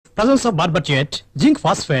presence of barbiturate, zinc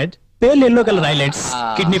phosphate, pale yellow color eyelids,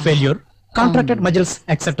 kidney failure, contracted muscles,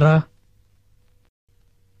 etc.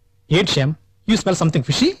 Yet, Shyam, you smell something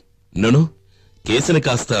fishy? No. కేసుని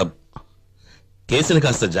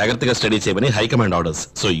కాస్త జాగ్రత్తగా study చేయమని high command orders.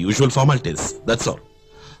 So usual formalities, that's all.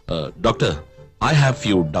 Doctor, I have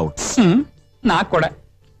few doubts. నాకు కూడా.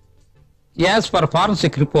 As for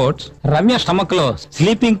forensic reports, Ramya stomach లో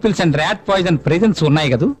sleeping pills and rat poison presence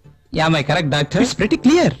ఉన్నాయి కదా? Am I correct doctor? It's pretty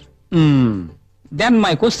clear. Then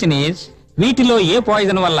my question is, వీటిలో ఏ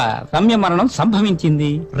poison వల్ల రమ్య మరణం సంభవించింది?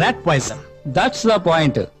 Rat poison. That's the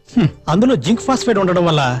point. అందులో జింక్ ఫాస్ఫేట్ ఉండడం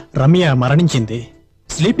వల్ల రమ్య మరణించింది.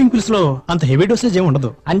 స్లీపింగ్ పిల్స్ లో అంత హెవీ డోసేజ్ ఏమి ఉండదు.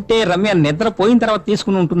 అంటే రమ్య నిద్ర పోయిన తర్వాత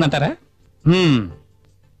తీసుకుని ఉంటుందంటారా?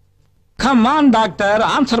 Come on doctor,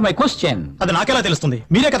 answer my question. అది నాకెలా తెలుస్తుంది?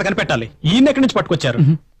 మీరే కదా కనిపెట్టాలి. ఈయన ఎక్కడి నుంచి పట్టుకొచ్చారు?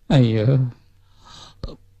 అయ్యో,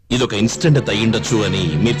 ఇదొక ఇన్సిడెంట్ అయ్యిండొచ్చు అని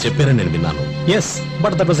మీరు చెప్పారని నేను విన్నాను. Yes,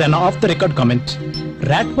 but that was an off the record comment.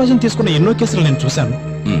 Rat poison తీసుకున్న ఎన్నో కేసులు నేను చూశాను.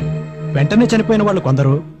 వెంటనే చనిపోయిన వాళ్ళు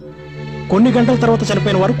కొందరు, కొన్ని గంటల తర్వాత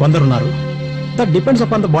చనిపోయిన వారు కొందరున్నారు. That depends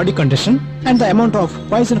upon the body condition and the amount of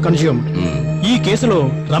poison consumed. ఈ కేసులో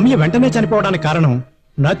రమ్య వెంటనే చనిపోవడానికి కారణం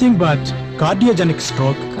నథింగ్ బట్ కార్డియోజెనిక్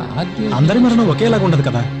స్ట్రోక్. అందరి మరణం ఒకేలాగా ఉండదు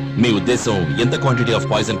కదా. మీ ఉద్దేశం ఎంత క్వాంటిటీ ఆఫ్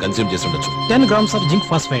పాయిజన్ కన్స్యూమ్ చేసి ఉండొచ్చు? 10 grams of zinc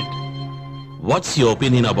phosphate. What's your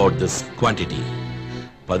opinion about this quantity?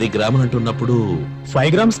 10 గ్రాములు అంటున్నప్పుడు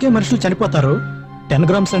 5 grams కే మనుషులు చనిపోతారు. 10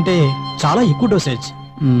 grams అంటే చాలా ఎక్కువ డోసేజ్.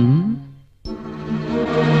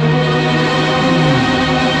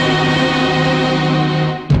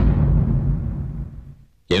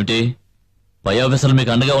 ఏమిటి, పై ఆఫీసర్లు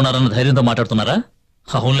మీకు అండగా ఉన్నారన్న ధైర్యంతో మాట్లాడుతున్నారా?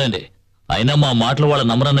 అవునులేండి, అయినా మా మాటలు వాళ్ళ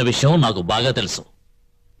నమ్మరన్న విషయం నాకు బాగా తెలుసు.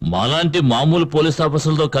 మాలాంటి మామూలు పోలీస్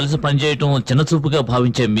ఆఫీసర్లతో కలిసి పనిచేయటం చిన్నచూపుగా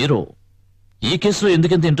భావించే మీరు ఈ కేసులో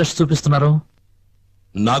ఎందుకంత ఇంట్రెస్ట్ చూపిస్తున్నారు?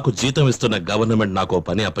 నాకు జీతం ఇస్తున్న గవర్నమెంట్ నాకు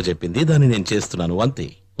పని అప్పచెప్పింది, దాన్ని నేను చేస్తున్నాను అంతే.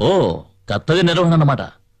 ఓ, కర్తవ్య నిర్వహణ అన్నమాట.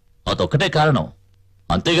 అదొక్కటే కారణం,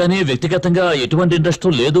 అంతేగాని వ్యక్తిగతంగా ఎటువంటి ఇంట్రెస్ట్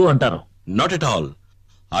లేదు అంటారు? Not at all.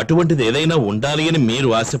 అటువంటిది ఏదైనా ఉండాలి అని మీరు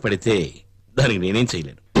ఆశపడితే దానికి నేనేం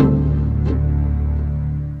చేయలేను.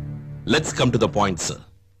 Let's come to the point sir.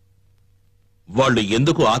 వాళ్ళు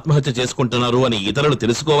ఎందుకు ఆత్మహత్య చేసుకుంటున్నారు అని ఇతరులు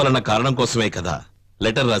తెలుసుకోవాలన్న కారణం కోసమే కదా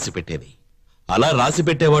లెటర్ రాసి పెట్టేది. అలా రాసి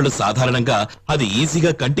పెట్టేవాళ్ళు సాధారణంగా అది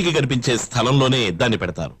ఈజీగా కంటికి కనిపించే స్థలంలోనే దాన్ని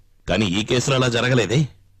పెడతారు. కానీ ఈ కేసులో అలా జరగలేదే.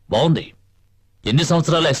 బాగుంది. ఎన్ని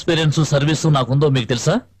సంవత్సరాల ఎక్స్పీరియన్స్ సర్వీసు నాకుందో మీకు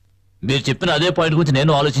తెలుసా? మీరు చెప్పిన అదే పాయింట్ గురించి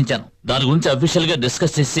నేను ఆలోచించాను. దాని గురించి అఫీషియల్ గా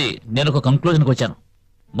డిస్కస్ చేసి నేను ఒక కంక్లూజన్కి వచ్చాను.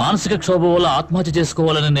 మానసిక క్షోభ వల్ల ఆత్మహత్య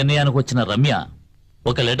చేసుకోవాలనే నిర్ణయానికి వచ్చిన రమ్య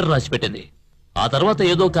ఒక లెటర్ రాసి పెట్టింది. ఆ తర్వాత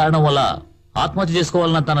ఏదో కారణం వల్ల ఆత్మహత్య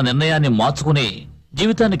చేసుకోవాలన్న తన నిర్ణయాన్ని మార్చుకుని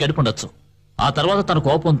జీవితాన్ని గడిపుండొచ్చు. ఆ తర్వాత తన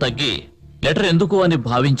కోపం తగ్గి లెటర్ ఎందుకు అని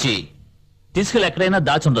భావించి తీసుకెళ్లి ఎక్కడైనా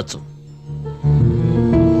దాచుండొచ్చు.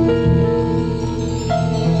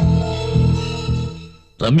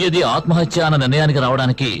 రమ్యది ఆత్మహత్య అన్న నిర్ణయానికి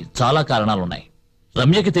రావడానికి చాలా కారణాలున్నాయి.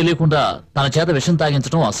 రమ్యకి తెలియకుండా తన చేత విషం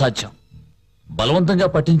తాగించడం అసాధ్యం. బలవంతంగా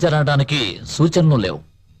పట్టించారనడానికి సూచనలు లేవు.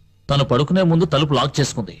 తను పడుకునే ముందు తలుపు లాక్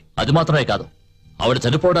చేసుకుంది. అది మాత్రమే కాదు, ఆవిడ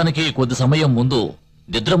చనిపోవడానికి కొద్ది సమయం ముందు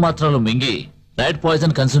నిద్ర మాత్రలు మింగి రైట్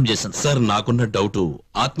పాయిజన్ కన్స్యూమ్ చేసింది. సార్, నాకున్న డౌట్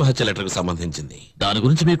ఆత్మహత్య లెటర్ కు సంబంధించింది. దాని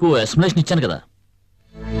గురించి మీకు ఎక్స్ప్లెనేషన్ ఇచ్చాను కదా.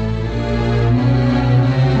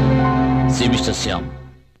 సి మిస్టర్ శ్యామ్,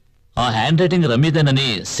 ఆ హ్యాండ్ రైటింగ్ రమ్యదేనని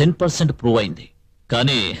 100% ప్రూవ్ అయింది.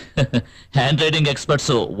 కానీ హ్యాండ్ రైటింగ్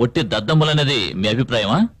ఎక్స్పర్ట్స్ ఒట్టి దద్దమ్మలనేది మీ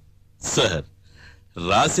అభిప్రాయమా? సార్,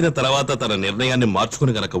 రాసిన తర్వాత తన నిర్ణయాన్ని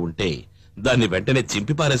మార్చుకుని గనక ఉంటే దాన్ని వెంటనే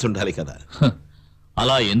చింపి పారేసి ఉండాలి కదా.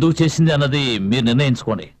 అలా ఎందుకు చేసింది అన్నది మీరు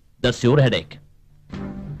నిర్ణయించుకోండి. That's your headache.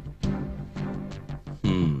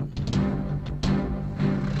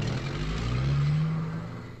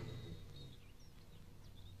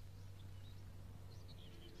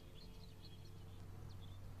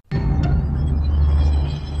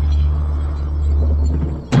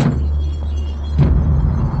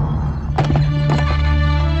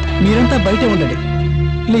 మీరంతా బయటే ఉండండి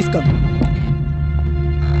ప్లీజ్. కమ్.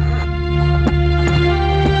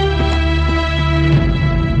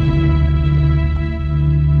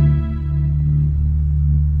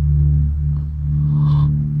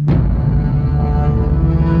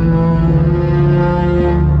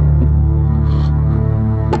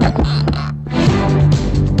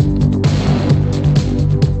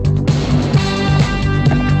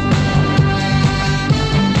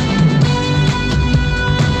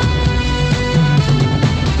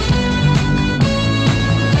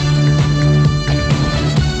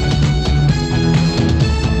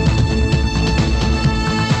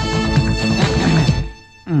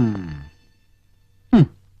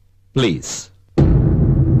 ప్లీజ్.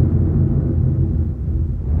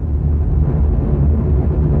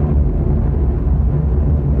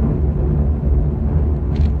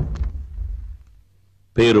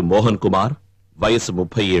 పేరు మోహన్ కుమార్, వయసు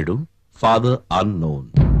 37, father unknown.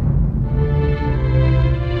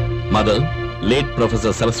 Mother late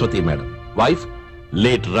professor Saraswati madam, wife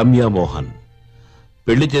late Ramya Mohan.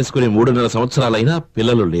 పెళ్లి చేసుకుని 3.5 సంవత్సరాలైనా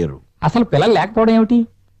పిల్లలు లేరు. అసలు పిల్లలు లేకపోవడం ఏమిటి?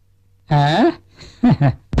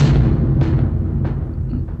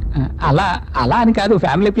 అలా అలా అని కాదు,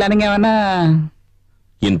 ఫ్యామిలీ ప్లానింగ్ ఏమన్నా?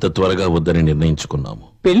 ఇంత త్వరగా వద్దని నిర్ణయించుకున్నాము.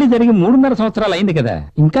 పెళ్లి జరిగి 3.5 సంవత్సరాలు అయింది కదా,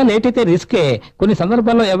 ఇంకా లేట్ అయితే రిస్కే. కొన్ని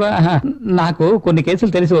సందర్భాల్లో నాకు కొన్ని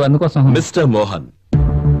కేసులు తెలుసు, అందుకోసం. మిస్టర్ మోహన్,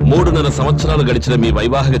 3.5 సంవత్సరాలు గడిచిన మీ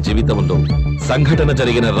వైవాహిక జీవితంలో సంఘటన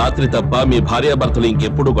జరిగిన రాత్రి తప్ప మీ భార్యాభర్తలు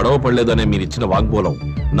ఇంకెప్పుడు గొడవ పడలేదనే మీరిచ్చిన వాగ్మూలం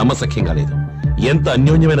నమ్మశక్యంగా లేదు. ఎంత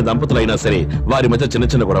అన్యోన్యమైన దంపతులైనా సరే వారి మధ్య చిన్న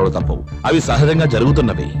చిన్న గొడవలు తప్పవు. అవి సహజంగా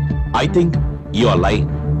జరుగుతున్నవి. I think you are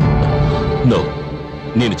lying. No,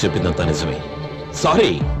 నేను చెప్పిందంతా నిజమే.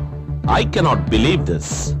 Sorry, I cannot believe this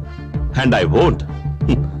and I won't.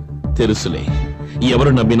 తెలుసులే,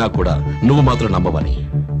 ఎవరు నమ్మినా కూడా నువ్వు మాత్రం నమ్మవని.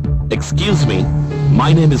 Excuse me, my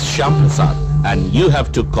name is Shyam Prasad and you have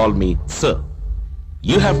to call me sir.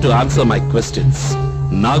 You have to answer my questions.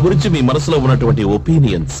 నా గురించి మీ మనసులో ఉన్నటువంటి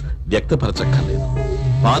ఒపీనియన్స్ వ్యక్తపరచక్కర్లేదు.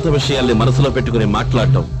 పాత విషయాల్ని మనసులో పెట్టుకుని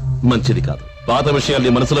మాట్లాడటం మంచిది కాదు. పాత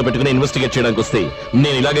విషయాల్ని మనసులో పెట్టుకుని ఇన్వెస్టిగేట్ చేయడానికి వస్తే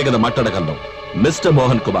నేను ఇలాగే కదా మాట్లాడగలను. మిస్టర్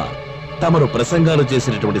మోహన్ కుమార్, తమరు ప్రసంగాలు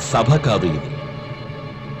చేసినటువంటి సభ కాదు ఇది.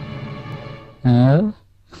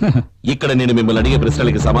 ఇక్కడ నేను మిమ్మల్ని అడిగే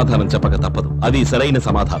ప్రశ్నలకి సమాధానం చెప్పక తప్పదు. అది సరైన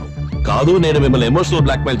సమాధానం కాదు. నేను మిమ్మల్ని ఎమోషనల్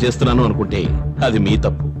బ్లాక్మెయిల్ చేస్తున్నాను అనుకుంటే అది మీ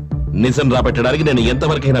తప్పు. నిజం రాబట్టడానికి నేను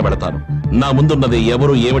ఎంతవరకైనా పెడతాను. నా ముందున్నది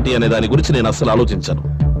ఎవరు ఏమిటి అనే దాని గురించి నేను అస్సలు ఆలోచించను.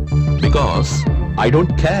 Because I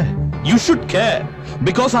don't care. You should care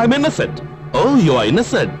because I'm innocent. Oh, you are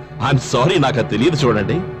innocent. I'm sorry, నాకు అది తెలియదు.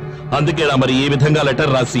 చూడండి, అందుకేనా మరి ఈ విధంగా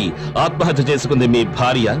లెటర్ రాసి ఆత్మహత్య చేసుకుంది మీ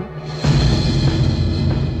భార్య?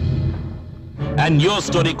 And your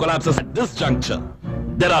story collapses at this juncture.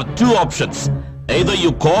 There are two options. Either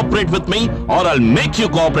you cooperate with me or I'll make you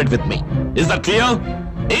cooperate with me. Is that clear?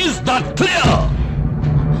 Is that clear?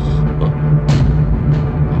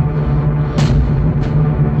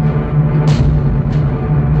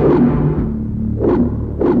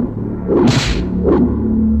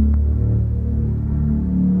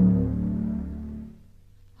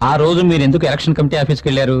 ఆ రోజు మీరు ఎందుకు ఎలక్షన్ కమిటీ ఆఫీస్కి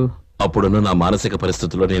వెళ్ళారు? అప్పుడున్న నా మానసిక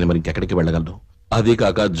పరిస్థితుల్లో నేను మరి ఇంకెక్కడికి వెళ్ళగలను? అదీ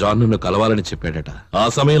కాక జాన్ నన్ను కలవాలని చెప్పాడట. ఆ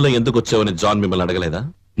సమయంలో ఎందుకు వచ్చావని జాన్ మిమ్మల్ని అడగలేదా?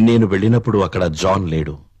 నేను వెళ్ళినప్పుడు అక్కడ జాన్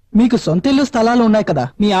లేడు. మీకు సొంత ఇల్లు స్థలాలు ఉన్నాయి కదా,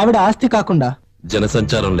 మీ ఆవిడ ఆస్తి కాకుండా.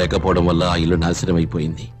 జనసంచారం లేకపోవడం వల్ల ఆ ఇల్లు నాశనం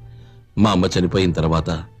అయిపోయింది. మా అమ్మ చనిపోయిన తర్వాత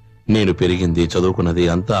నేను పెరిగింది, చదువుకున్నది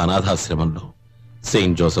అంతా అనాథాశ్రమంలో,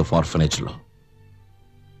 సెయింట్ జోసెఫ్ ఆర్ఫనేజ్ లో.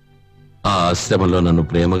 ఆ ఆశ్రమంలో నన్ను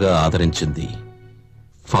ప్రేమగా ఆదరించింది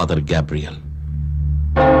ఫాదర్ గ్యాబ్రియల్.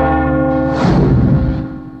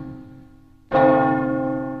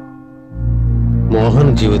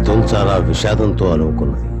 మోహన్ జీవితం చాలా విషాదంతో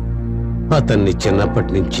అలుముకున్నది. అతన్ని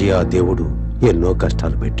చిన్నప్పటి నుంచి ఆ దేవుడు ఎన్నో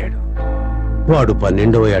కష్టాలు పెట్టాడు. వాడు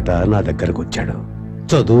 12వ ఏట నా దగ్గరకు వచ్చాడు.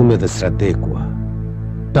 చదువు మీద శ్రద్ధ ఎక్కువ.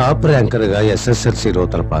 టాప్ ర్యాంకర్ గా SSLC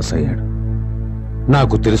రోతలు పాస్ అయ్యాడు.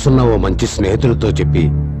 నాకు తెలుసున్న ఓ మంచి స్నేహితులతో చెప్పి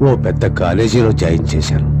ఓ పెద్ద కాలేజీలో జాయిన్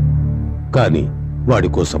చేశాను. కానీ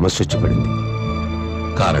వాడికో సమస్య వచ్చి పడింది.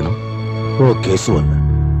 కారణం ఓ కేసు వల్ల.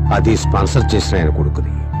 అది స్పాన్సర్ చేసిన ఆయన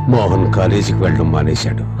కొడుకుని. మోహన్ కాలేజీకి వెళ్ళడం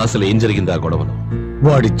మానేశాడు. అసలు ఏం జరిగింది ఆ గొడవలో?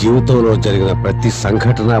 వాడి జీవితంలో జరిగిన ప్రతి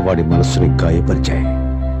సంఘటన వాడి మనస్సుని గాయపరిచాయి.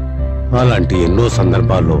 అలాంటి ఎన్నో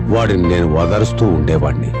సందర్భాల్లో వాడిని నేను ఓదారుస్తూ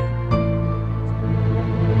ఉండేవాడిని.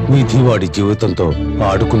 విధి వాడి జీవితంతో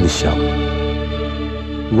ఆడుకుంది శ్యామ్.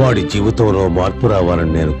 వాడి జీవితంలో మార్పు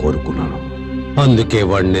రావాలని నేను కోరుకున్నాను. అందుకే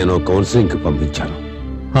వాడిని నేను కౌన్సిలింగ్ కి పంపించాను.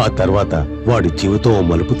 ఆ తర్వాత వాడి జీవితం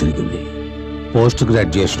మలుపు తిరిగింది. పోస్ట్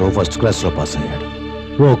గ్రాడ్యుయేషన్ ఫస్ట్ క్లాస్ లో పాస్ అయ్యాడు.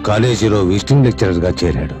 ఓ కాలేజీలో విజిటింగ్ లెక్చరర్ గా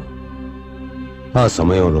చేరాడు. ఆ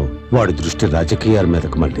సమయంలో వాడి దృష్టి రాజకీయాల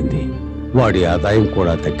మీదకు మళ్ళింది. వాడి ఆదాయం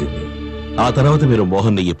కూడా తగ్గింది. ఆ తర్వాత మీరు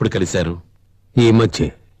మోహన్ ని ఎప్పుడు కలిశారు? ఈ మధ్య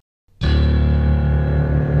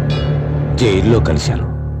జైల్లో కలిశాను.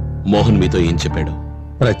 మోహన్ మీతో ఏం చెప్పాడు?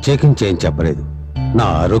 ప్రత్యేకించి ఏం చెప్పలేదు. నా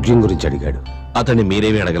ఆరోగ్యం గురించి అడిగాడు. అతన్ని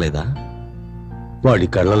మీరేమీ అడగలేదా? వాడి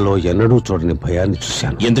కళ్ళల్లో ఎన్నడూ చూడని భయాన్ని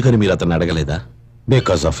చూశాను. ఎందుకని మీరు అతన్ని అడగలేదా?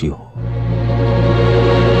 Because of you.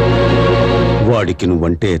 వాడికి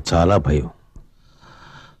నువ్వంటే చాలా భయం.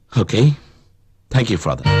 Okay, thank you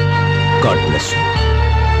father. God bless you.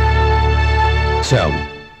 Shyam.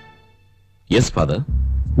 Yes father.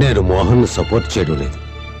 నేను మోహన్ సపోర్ట్ చేయడం లేదు.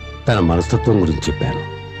 తన మనస్తత్వం గురించి చెప్పాను.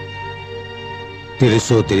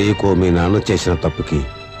 తెలుసో తెలియకో మీ నాన్న చేసిన తప్పుకి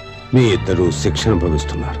మీ ఇద్దరూ శిక్ష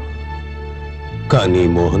అనుభవిస్తున్నారు. కానీ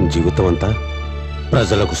మోహన్ జీవితం అంతా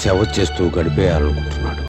ప్రజలకు సేవ చేస్తూ గడిపేయాలనుకుంటున్నాడు.